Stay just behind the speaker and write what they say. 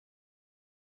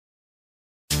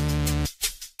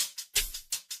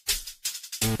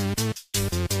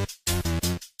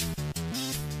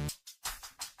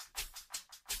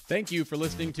Thank you for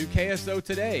listening to KSO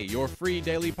Today, your free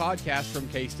daily podcast from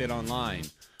K-StateOnline.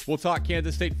 We'll talk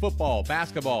Kansas State football,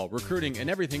 basketball, recruiting, and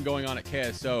everything going on at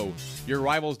KSO, your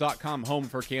Rivals.com home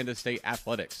for Kansas State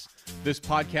athletics. This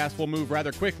podcast will move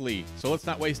rather quickly, so let's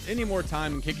not waste any more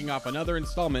time in kicking off another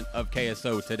installment of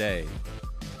KSO Today.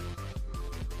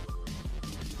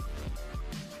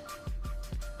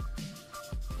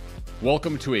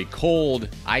 Welcome to a cold,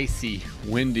 icy,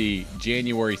 windy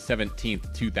January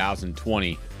 17th,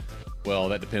 2020. Well,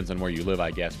 that depends on where you live, I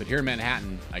guess. But here in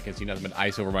Manhattan, I can see nothing but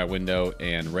ice over my window,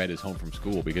 and Red is home from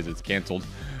school because it's canceled.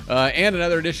 And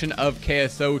another edition of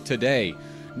KSO Today.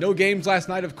 No games last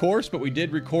night, of course, but we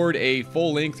did record a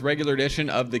full-length regular edition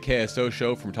of the KSO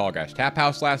show from Tallgrass Tap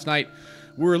House last night.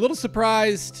 We were a little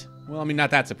surprised. Well, I mean, not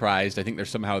that surprised. I think they're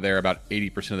somehow there about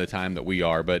 80% of the time that we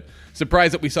are. But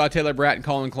surprised that we saw Taylor Bratt and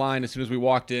Colin Klein as soon as we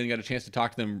walked in. Got a chance to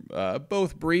talk to them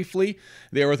both briefly.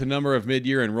 They were with a number of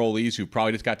mid-year enrollees who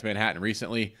probably just got to Manhattan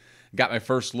recently. Got my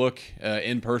first look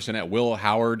in person at Will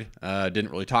Howard.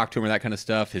 Didn't really talk to him or that kind of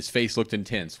stuff. His face looked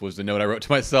intense was the note I wrote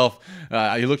to myself.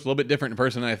 He looked a little bit different in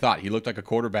person than I thought. He looked like a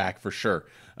quarterback for sure.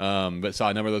 But saw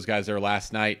a number of those guys there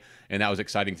last night, and that was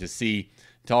exciting to see.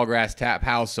 Tallgrass Tap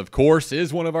House, of course,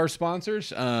 is one of our sponsors.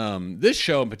 This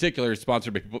show in particular is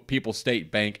sponsored by People's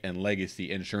State Bank and Legacy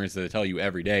Insurance that I tell you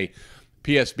every day.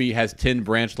 PSB has 10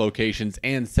 branch locations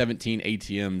and 17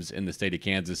 ATMs in the state of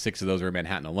Kansas. 6 of those are in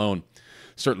Manhattan alone.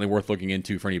 Certainly worth looking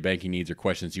into for any banking needs or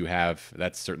questions you have.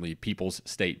 That's certainly People's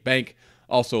State Bank.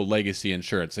 Also, Legacy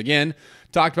Insurance. Again,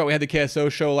 talked about we had the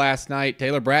KSO show last night.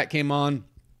 Taylor Bratt came on.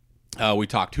 We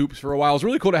talked hoops for a while. It was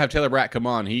really cool to have Taylor Bratt come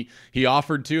on. He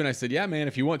offered to, and I said, yeah, man,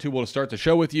 if you want to, we'll start the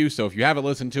show with you. So if you haven't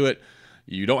listened to it,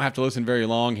 you don't have to listen very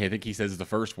long. I think he says the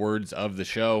first words of the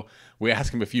show. We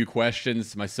asked him a few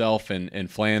questions, myself and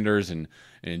Flanders and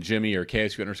Jimmy or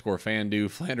KSU_fan do.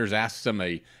 Flanders asks him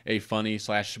a funny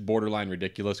 / borderline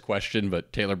ridiculous question,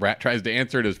 but Taylor Bratt tries to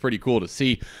answer it. It was pretty cool to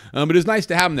see. But it was nice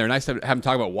to have him there. Nice to have him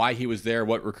talk about why he was there,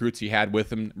 what recruits he had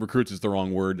with him. Recruits is the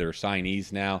wrong word. They're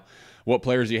signees now. What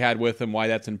players he had with him, why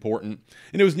that's important.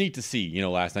 And it was neat to see,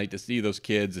 last night, to see those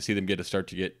kids, to see them start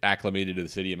to get acclimated to the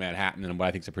city of Manhattan and what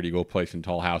I think is a pretty cool place in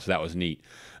Tall House. That was neat.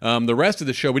 The rest of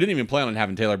the show, we didn't even plan on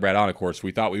having Taylor Bratt on, of course.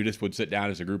 We thought we just would sit down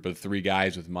as a group of 3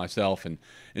 guys with myself and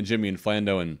Jimmy and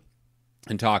Flando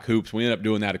and talk hoops. We ended up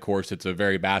doing that, of course. It's a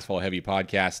very basketball-heavy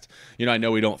podcast. I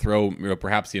know we don't throw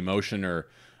perhaps the emotion or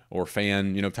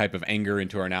fan, type of anger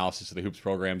into our analysis of the hoops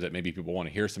programs that maybe people want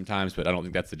to hear sometimes, but I don't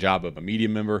think that's the job of a media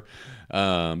member.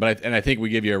 But I think we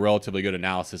give you a relatively good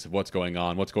analysis of what's going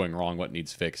on, what's going wrong, what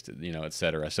needs fixed, et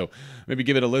cetera. So maybe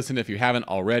give it a listen if you haven't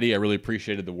already. I really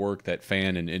appreciated the work that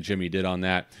Fan and Jimmy did on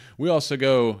that. We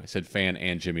also I said Fan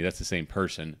and Jimmy, that's the same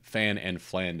person. Fan and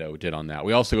Flando did on that.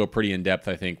 We also go pretty in-depth,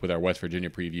 I think, with our West Virginia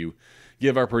preview.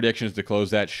 Give our predictions to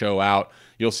close that show out.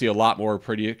 You'll see a lot more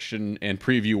prediction and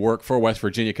preview work for West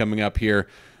Virginia coming up here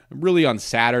really on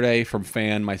Saturday from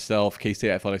Fan, myself,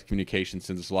 K-State Athletics Communications,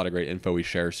 sends us a lot of great info we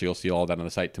share, so you'll see all that on the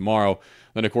site tomorrow.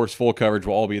 Then, of course, full coverage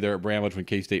will all be there at Bramlage when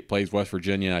K-State plays West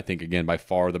Virginia. I think, again, by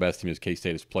far the best team as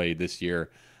K-State has played this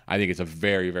year. I think it's a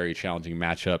very, very challenging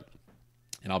matchup,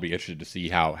 and I'll be interested to see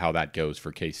how that goes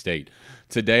for K-State.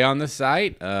 Today on the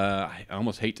site, I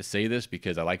almost hate to say this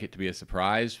because I like it to be a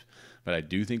surprise, but I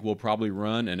do think we'll probably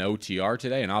run an OTR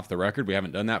today, and off the record, we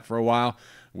haven't done that for a while.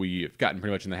 We've gotten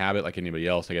pretty much in the habit, like anybody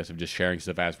else, I guess, of just sharing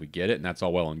stuff as we get it, and that's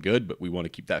all well and good, but we want to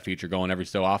keep that feature going every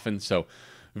so often. So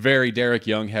very Derek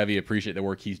Young heavy. Appreciate the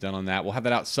work he's done on that. We'll have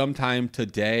that out sometime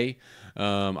today.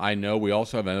 I know we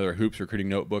also have another Hoops recruiting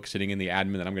notebook sitting in the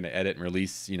admin that I'm going to edit and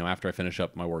release, after I finish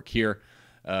up my work here.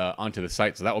 Onto the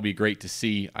site, so that will be great to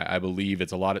see. I believe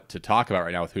it's a lot to talk about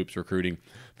right now with hoops recruiting.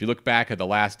 If you look back at the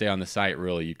last day on the site,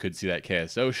 really, you could see that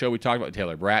KSO show we talked about.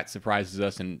 Taylor Bratt surprises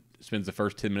us and spends the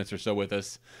first 10 minutes or so with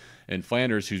us. And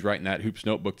Flanders, who's writing that hoops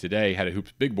notebook today, had a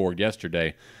hoops big board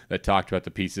yesterday that talked about the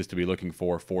pieces to be looking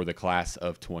for the class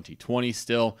of 2020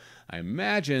 still. I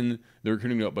imagine the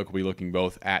recruiting notebook will be looking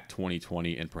both at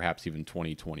 2020 and perhaps even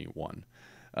 2021.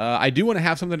 I do want to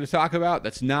have something to talk about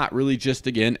that's not really just,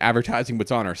 again, advertising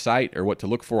what's on our site or what to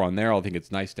look for on there. I think it's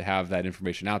nice to have that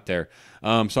information out there.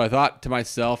 So I thought to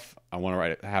myself, I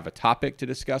want to have a topic to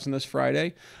discuss on this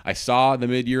Friday. I saw the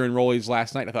mid-year enrollees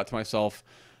last night. I thought to myself,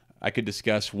 I could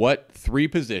discuss what 3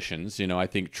 positions, I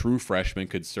think true freshmen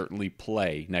could certainly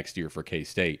play next year for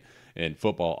K-State in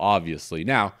football, obviously.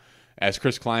 Now, as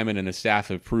Chris Kleiman and his staff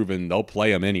have proven, they'll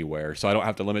play him anywhere. So I don't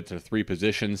have to limit to 3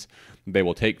 positions. They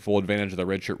will take full advantage of the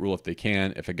redshirt rule if they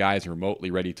can. If a guy is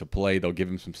remotely ready to play, they'll give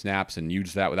him some snaps and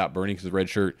use that without burning his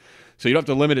redshirt. So you don't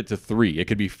have to limit it to 3. It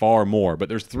could be far more. But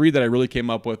there's 3 that I really came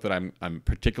up with that I'm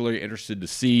particularly interested to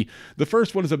see. The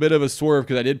first one is a bit of a swerve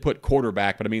because I did put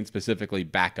quarterback, but I mean specifically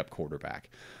backup quarterback.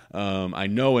 I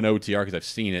know in OTR, because I've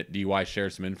seen it, DY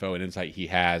shares some info and insight he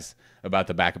has about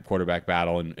the backup quarterback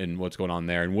battle and what's going on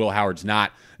there. And Will Howard's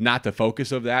not the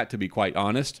focus of that, to be quite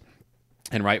honest,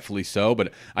 and rightfully so.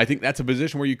 But I think that's a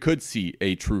position where you could see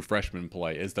a true freshman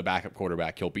play as the backup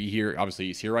quarterback. He'll be here. Obviously,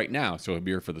 he's here right now, so he'll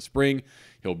be here for the spring.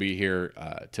 He'll be here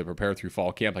to prepare through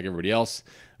fall camp like everybody else.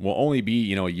 Will only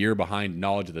be, a year behind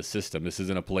knowledge of the system. This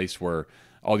isn't a place where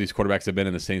all these quarterbacks have been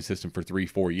in the same system for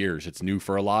 3-4 years. It's new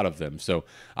for a lot of them. So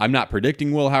I'm not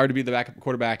predicting Will Howard to be the backup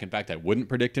quarterback. In fact, I wouldn't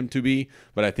predict him to be,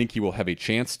 but I think he will have a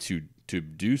chance to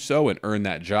do so and earn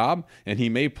that job, and he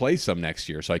may play some next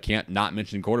year. So I can't not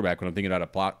mention quarterback when I'm thinking about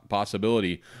a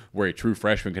possibility where a true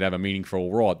freshman could have a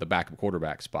meaningful role at the backup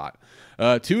quarterback spot.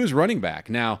 2 is running back.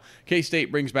 Now,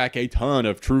 K-State brings back a ton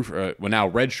of true, now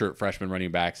redshirt freshman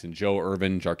running backs in Joe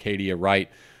Irvin, Jarcadia Wright,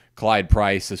 Clyde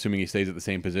Price, assuming he stays at the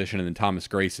same position, and then Thomas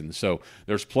Grayson. So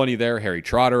there's plenty there. Harry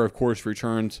Trotter, of course,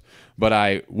 returns, but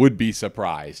I would be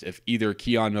surprised if either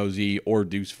Keon Mosey or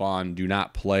Deuce Vaughn do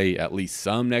not play at least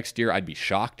some next year. I'd be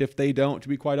shocked if they don't, to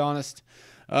be quite honest.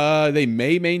 They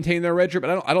may maintain their red shirt,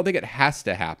 but I don't think it has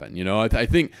to happen. I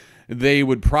think they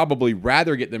would probably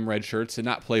rather get them red shirts and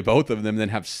not play both of them than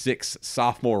have 6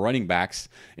 sophomore running backs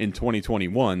in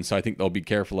 2021. So I think they'll be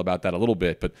careful about that a little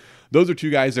bit. But those are 2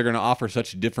 guys that are going to offer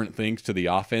such different things to the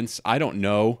offense. I don't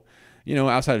know,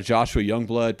 outside of Joshua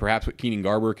Youngblood, perhaps what Keenan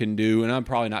Garber can do. And I'm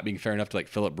probably not being fair enough to like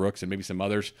Phillip Brooks and maybe some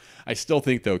others. I still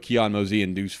think, though, Keon Mosey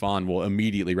and Deuce Vaughn will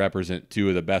immediately represent 2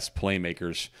 of the best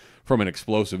playmakers from an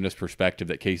explosiveness perspective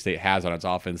that K-State has on its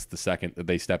offense the second that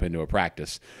they step into a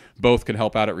practice. Both can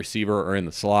help out at receiver or in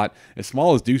the slot. As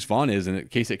small as Deuce Vaughn is, and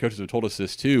K-State coaches have told us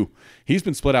this too, he's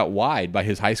been split out wide by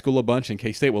his high school a bunch, and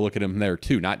K-State will look at him there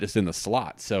too, not just in the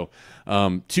slot. So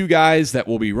 2 guys that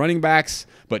will be running backs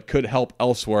but could help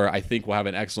elsewhere, I think will have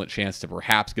an excellent chance to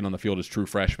perhaps get on the field as true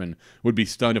freshmen. Would be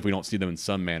stunned if we don't see them in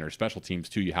some manner. Special teams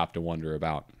too, you have to wonder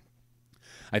about.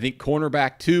 I think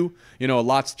cornerback too, a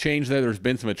lot's changed there. There's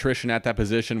been some attrition at that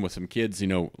position with some kids,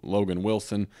 Logan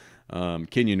Wilson,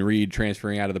 Kenyon Reed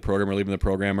transferring out of the program or leaving the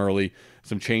program early,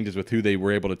 some changes with who they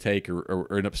were able to take or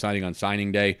end up signing on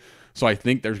signing day. So I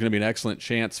think there's going to be an excellent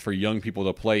chance for young people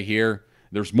to play here.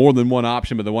 There's more than one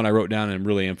option, but the one I wrote down and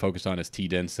really am focused on is T.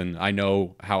 Denson. I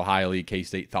know how highly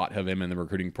K-State thought of him in the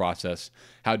recruiting process,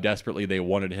 how desperately they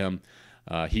wanted him.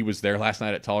 He was there last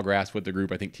night at Tallgrass with the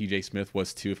group. I think TJ Smith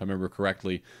was too, if I remember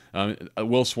correctly.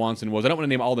 Will Swanson was. I don't want to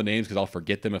name all the names because I'll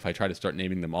forget them if I try to start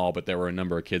naming them all, but there were a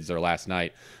number of kids there last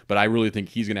night. But I really think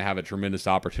he's going to have a tremendous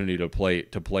opportunity to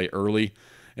play early.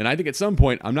 And I think at some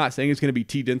point, I'm not saying it's going to be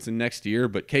T. Denson next year,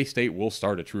 but K-State will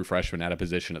start a true freshman at a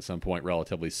position at some point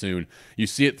relatively soon. You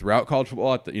see it throughout college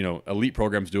football. Elite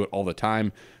programs do it all the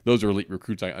time. Those are elite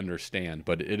recruits, I understand.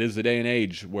 But it is a day and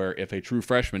age where if a true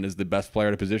freshman is the best player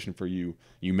at a position for you,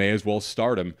 you may as well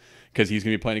start him because he's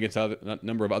going to be playing against a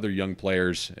number of other young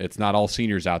players. It's not all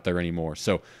seniors out there anymore.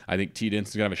 So I think T.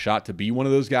 Denson's going to have a shot to be one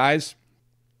of those guys.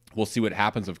 We'll see what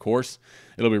happens, of course.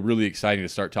 It'll be really exciting to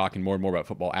start talking more and more about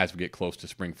football as we get close to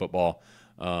spring football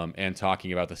and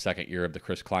talking about the second year of the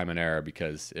Chris Kleiman era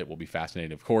because it will be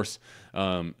fascinating, of course.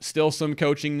 Still some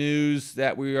coaching news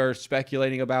that we are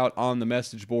speculating about on the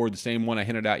message board, the same one I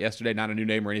hinted out yesterday, not a new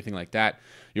name or anything like that.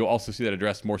 You'll also see that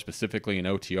addressed more specifically in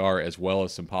OTR as well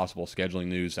as some possible scheduling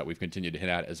news that we've continued to hint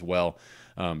at as well.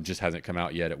 Just hasn't come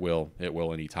out yet. It will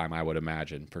anytime, I would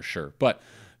imagine, for sure. But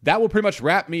that will pretty much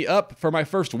wrap me up for my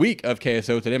first week of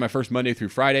KSO today, my first Monday through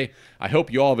Friday. I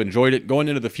hope you all have enjoyed it. Going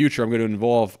into the future, I'm going to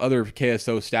involve other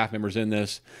KSO staff members in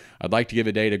this. I'd like to give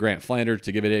a day to Grant Flanders,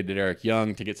 to give a day to Derek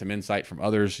Young, to get some insight from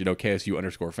others,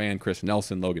 KSU_fan, Chris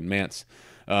Nelson, Logan Mance,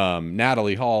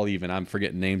 Natalie Hall even. I'm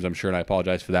forgetting names, I'm sure, and I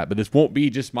apologize for that. But this won't be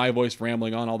just my voice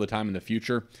rambling on all the time in the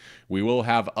future. We will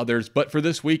have others. But for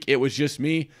this week, it was just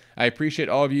me. I appreciate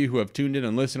all of you who have tuned in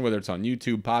and listened, whether it's on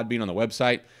YouTube, Podbean, on the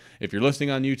website. If you're listening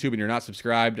on YouTube and you're not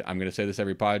subscribed, I'm going to say this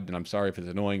every pod, and I'm sorry if it's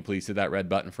annoying. Please hit that red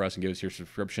button for us and give us your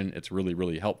subscription. It's really,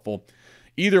 really helpful.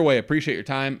 Either way, appreciate your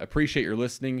time. Appreciate your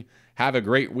listening. Have a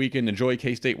great weekend. Enjoy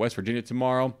K-State, West Virginia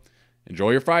tomorrow.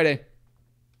 Enjoy your Friday.